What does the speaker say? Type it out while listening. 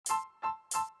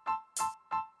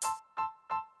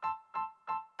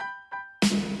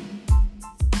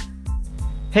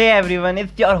Hey everyone,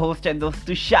 it's your host and host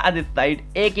Tushar this side,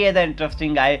 aka the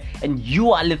interesting guy, and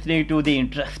you are listening to the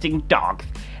interesting talks.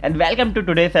 And welcome to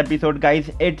today's episode,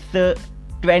 guys. It's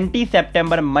 20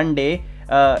 September Monday,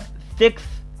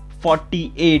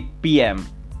 6:48 p.m.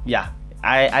 Yeah,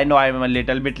 I know I'm a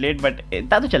little bit late, but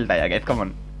that to chalta hai, guys. Come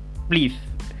on, please.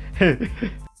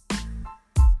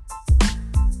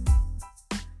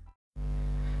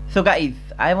 So guys,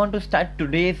 I want to start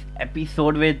today's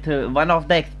episode with one of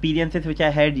the experiences which I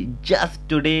had just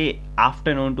today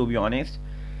afternoon, to be honest.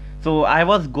 So I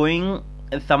was going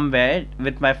somewhere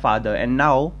with my father, and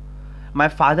now my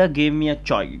father gave me a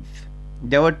choice.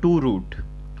 There were two routes.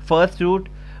 First route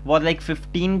was like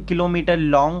 15-kilometer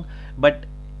long, but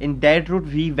in that route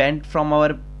we went from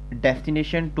our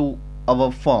destination to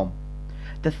our farm.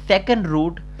 The second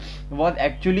route was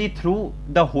actually through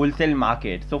the wholesale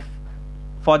market. So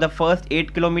for the first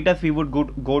 8 kilometers we would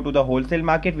go to the wholesale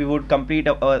market. We would complete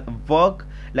our work,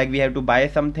 like we have to buy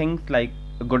some things, like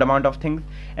a good amount of things,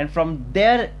 and from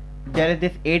there is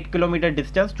this 8-kilometer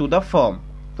distance to the farm.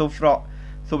 So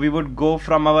we would go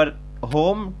from our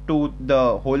home to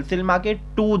the wholesale market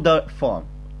to the farm.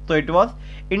 So it was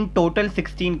in total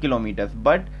 16 kilometers,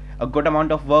 but a good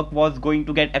amount of work was going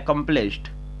to get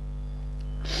accomplished.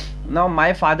 Now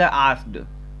my father asked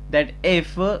that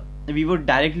if we would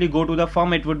directly go to the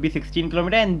farm, it would be 16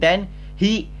 kilometers, and then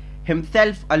he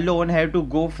himself alone had to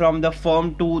go from the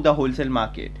farm to the wholesale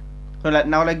market. So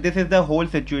now, like, this is the whole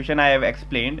situation I have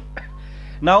explained.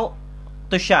 Now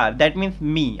Tushar, that means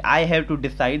me, I have to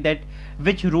decide that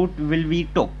which route will we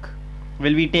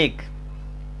take.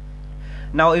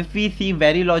 Now if we see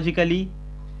very logically,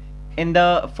 in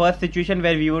the first situation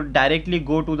where we would directly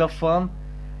go to the farm,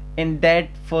 in that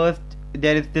first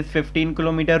there is this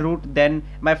 15-kilometer route, then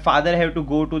my father have to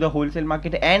go to the wholesale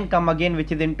market and come again,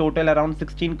 which is in total around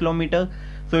 16 kilometers.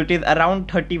 So it is around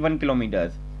 31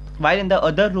 kilometers, while in the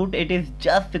other route it is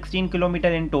just 16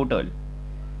 kilometers in total.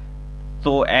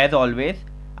 So as always,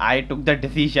 I took the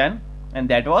decision, and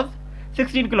that was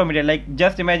 16 kilometers. Like,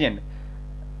 just imagine,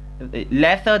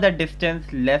 lesser the distance,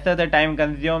 lesser the time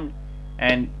consumed,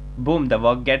 and boom, the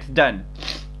work gets done.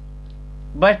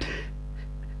 But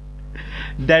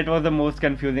that was the most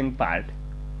confusing part,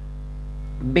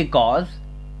 because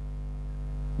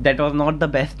that was not the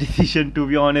best decision, to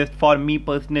be honest, for me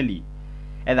personally,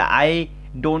 as I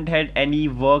don't had any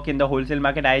work in the wholesale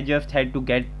market. I just had to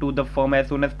get to the firm as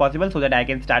soon as possible so that I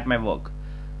can start my work.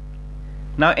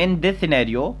 Now in this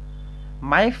scenario,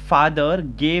 my father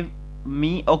gave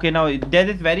me, okay, now there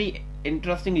is very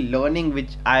interesting learning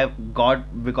which I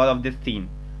got because of this scene.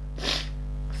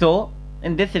 So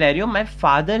in this scenario, my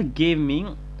father gave me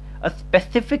a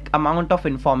specific amount of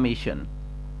information,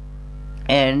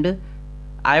 and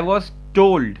I was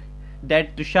told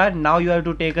that, Tushar, now you have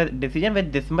to take a decision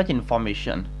with this much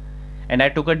information. And I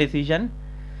took a decision.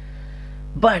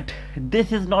 But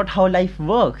this is not how life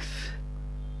works.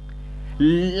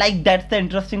 Like, that's the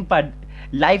interesting part.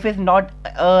 Life is not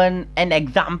an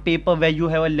exam paper where you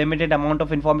have a limited amount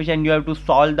of information and you have to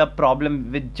solve the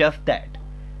problem with just that.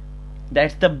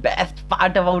 That's the best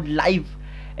part about life,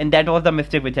 and that was the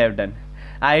mistake which I have done.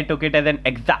 I took it as an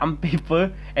exam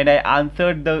paper, and I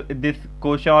answered this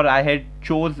question, or I had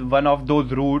chose one of those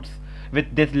routes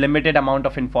with this limited amount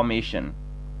of information.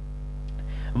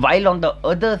 While on the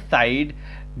other side,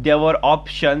 there were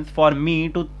options for me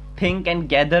to think and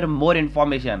gather more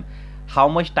information. How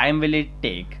much time will it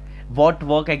take? What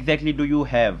work exactly do you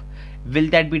have? Will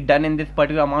that be done in this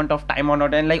particular amount of time or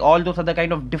not? And like all those other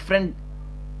kind of different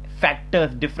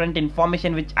factors, different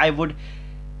information which I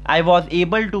was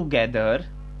able to gather,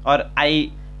 or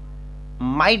I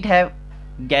might have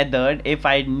gathered if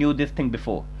I knew this thing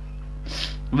before,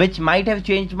 which might have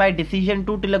changed my decision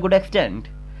to till a good extent.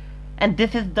 And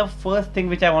this is the first thing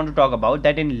which I want to talk about,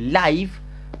 that in life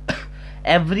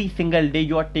every single day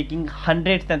you are taking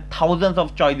hundreds and thousands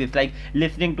of choices, like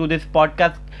listening to this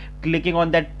podcast, clicking on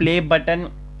that play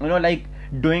button, like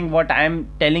doing what I am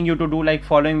telling you to do, like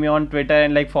following me on Twitter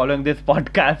and like following this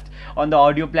podcast on the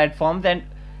audio platforms, and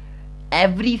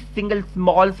every single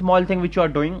small thing which you are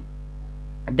doing,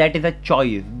 that is a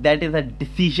choice, that is a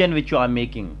decision which you are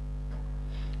making.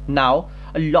 Now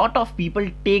a lot of people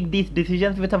take these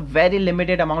decisions with a very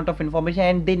limited amount of information,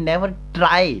 and they never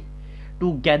try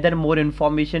to gather more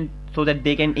information so that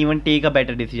they can even take a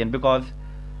better decision, because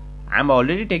I'm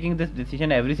already taking this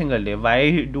decision every single day.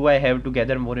 Why do I have to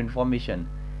gather more information?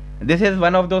 This is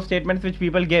one of those statements which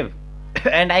people give.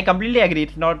 And I completely agree.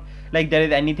 It's not like there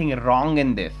is anything wrong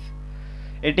in this.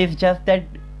 It is just that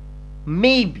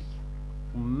maybe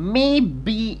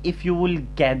if you will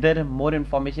gather more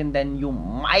information, then you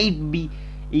might be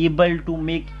able to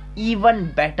make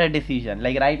even better decision.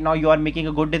 Like right now you are making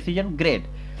a good decision, great.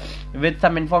 With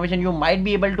some information you might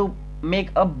be able to make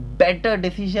a better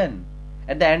decision.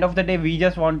 At the end of the day, we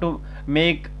just want to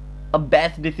make a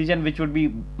best decision which would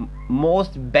be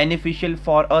most beneficial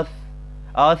for us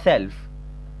ourselves.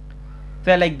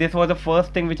 So like this was the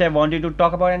first thing which I wanted to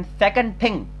talk about. And second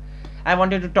thing I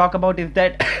wanted to talk about is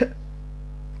that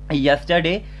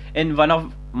yesterday in one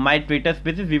of my Twitter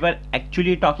spaces we were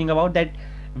actually talking about that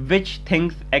which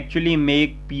things actually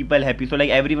make people happy. So like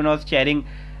everyone was sharing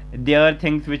their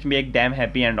things which make them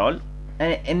happy and all.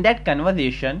 And in that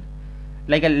conversation,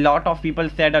 like a lot of people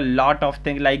said a lot of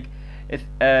things, like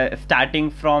starting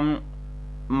from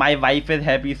my wife is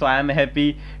happy so I am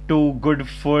happy, to good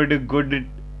food, good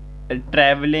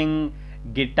traveling,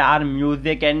 guitar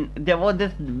music, and there was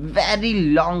this very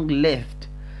long list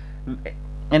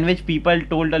in which people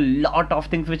told a lot of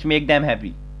things which make them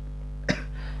happy.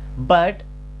 But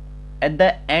at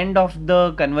the end of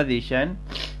the conversation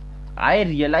I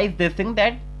realized this thing,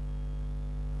 that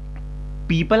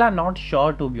people are not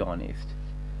sure, to be honest.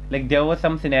 Like there were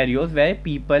some scenarios where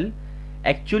people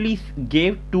actually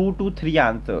gave 2 to 3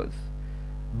 answers,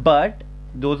 but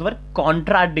those were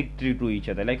contradictory to each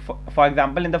other. Like for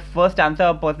example, in the first answer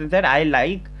a person said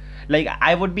like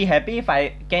I would be happy if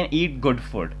I can eat good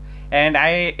food, and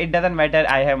it doesn't matter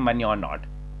I have money or not.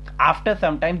 After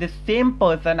some time the same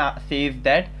person says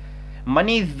that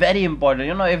money is very important,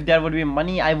 if there would be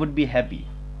money I would be happy.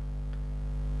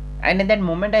 And in that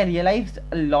moment I realized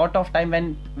a lot of time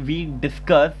when we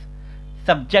discuss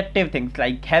subjective things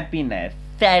like happiness,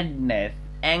 sadness,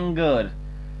 anger,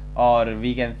 or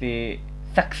we can say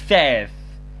success,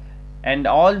 and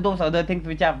all those other things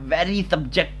which are very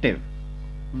subjective,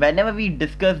 whenever we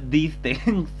discuss these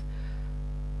things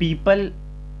people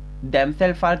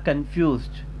themselves are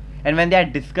confused. And when they are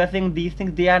discussing these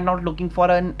things they are not looking for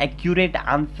an accurate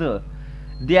answer,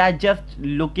 they are just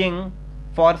looking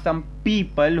for some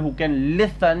people who can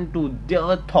listen to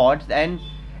their thoughts and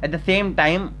at the same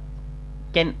time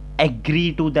can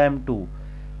agree to them too.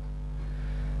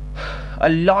 A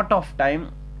lot of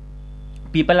time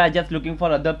people are just looking for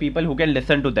other people who can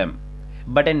listen to them,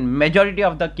 but in majority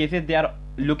of the cases they are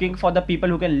looking for the people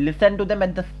who can listen to them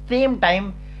at the same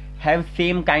time have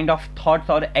same kind of thoughts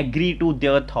or agree to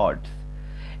their thoughts.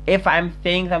 If I'm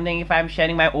saying something, if I'm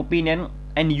sharing my opinion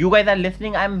and you guys are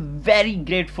listening, I'm very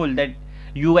grateful that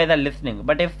you guys are listening.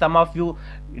 But if some of you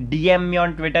DM me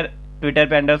on Twitter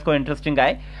 _interesting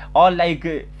guy, or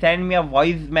like send me a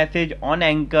voice message on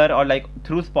Anchor or like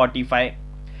through Spotify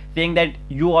saying that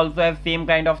you also have same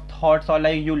kind of thoughts or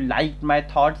like you liked my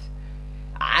thoughts,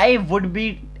 I would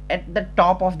be at the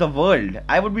top of the world.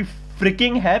 I would be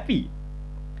freaking happy.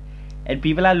 And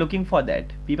people are looking for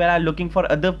that. People are looking for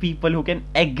other people who can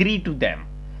agree to them.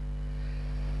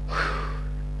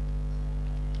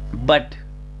 But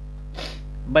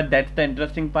that's the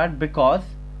interesting part, because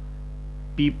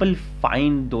people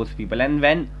find those people, and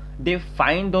when they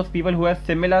find those people who have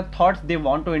similar thoughts they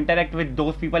want to interact with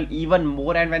those people even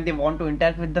more. And when they want to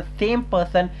interact with the same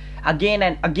person again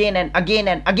and again and again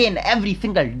and again every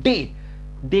single day,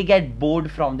 they get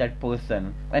bored from that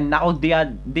person, and now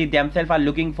they themselves are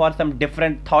looking for some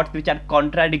different thoughts which are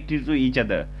contradictory to each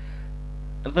other.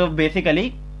 So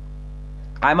basically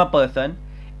I'm a person,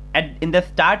 in the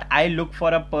start I look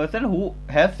for a person who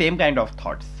has same kind of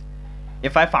thoughts.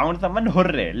 If I found someone,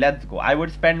 hooray, let's go, I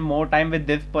would spend more time with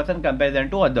this person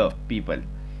compared to other people.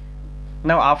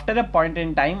 Now after a point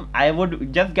in time I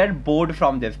would just get bored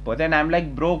from this person. I'm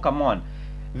like, bro, come on,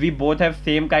 we both have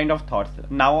same kind of thoughts.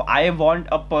 Now I want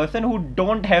a person who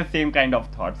don't have same kind of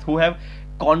thoughts, who have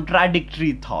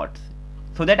contradictory thoughts,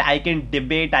 so that I can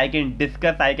debate, I can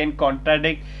discuss, I can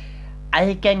contradict,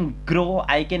 I can grow,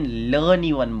 I can learn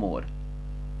even more.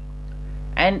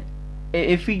 And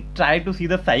if we try to see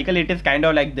the cycle, it is kind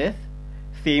of like this: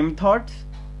 same thoughts,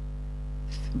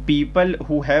 people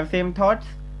who have same thoughts,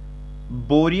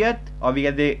 boreat, or we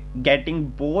can say getting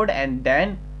bored, and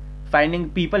then finding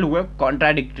people who have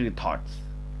contradictory thoughts.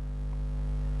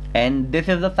 And this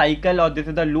is the cycle, or this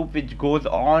is the loop which goes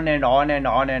on and on and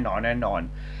on and on and on.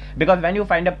 Because when you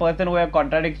find a person who have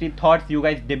contradictory thoughts, you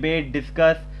guys debate,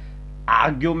 discuss,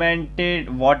 argumented,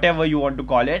 whatever you want to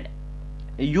call it,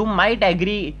 you might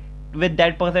agree with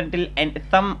that person till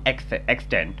some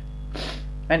extent,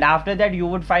 and after that you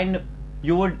would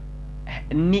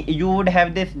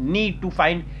have this need to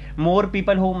find more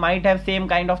people who might have same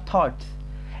kind of thoughts,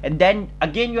 and then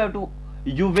again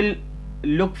you will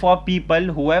look for people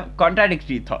who have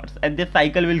contradictory thoughts, and this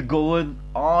cycle will go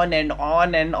on and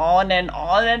on and on and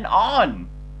on and on.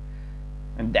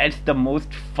 And that's the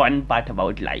most fun part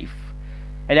about life.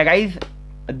 And guys,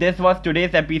 this was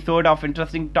today's episode of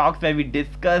Interesting Talks, where we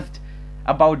discussed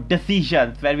about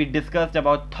decisions, where we discussed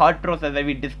about thought process, where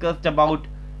we discussed about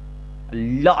a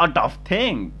lot of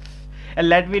things. And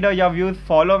let me know your views.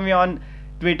 Follow me on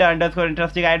Twitter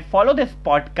 _interesting and follow this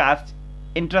podcast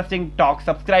Interesting Talk.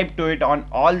 Subscribe to it on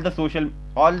all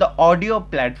the audio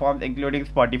platforms including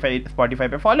Spotify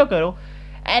पे follow करो.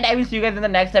 And I will see you guys in the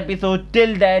next episode.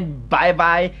 Till then, bye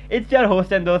bye. It's your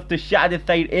host and host Tushar this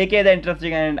side, aka The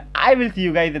Interesting, and I will see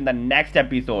you guys in the next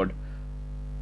episode.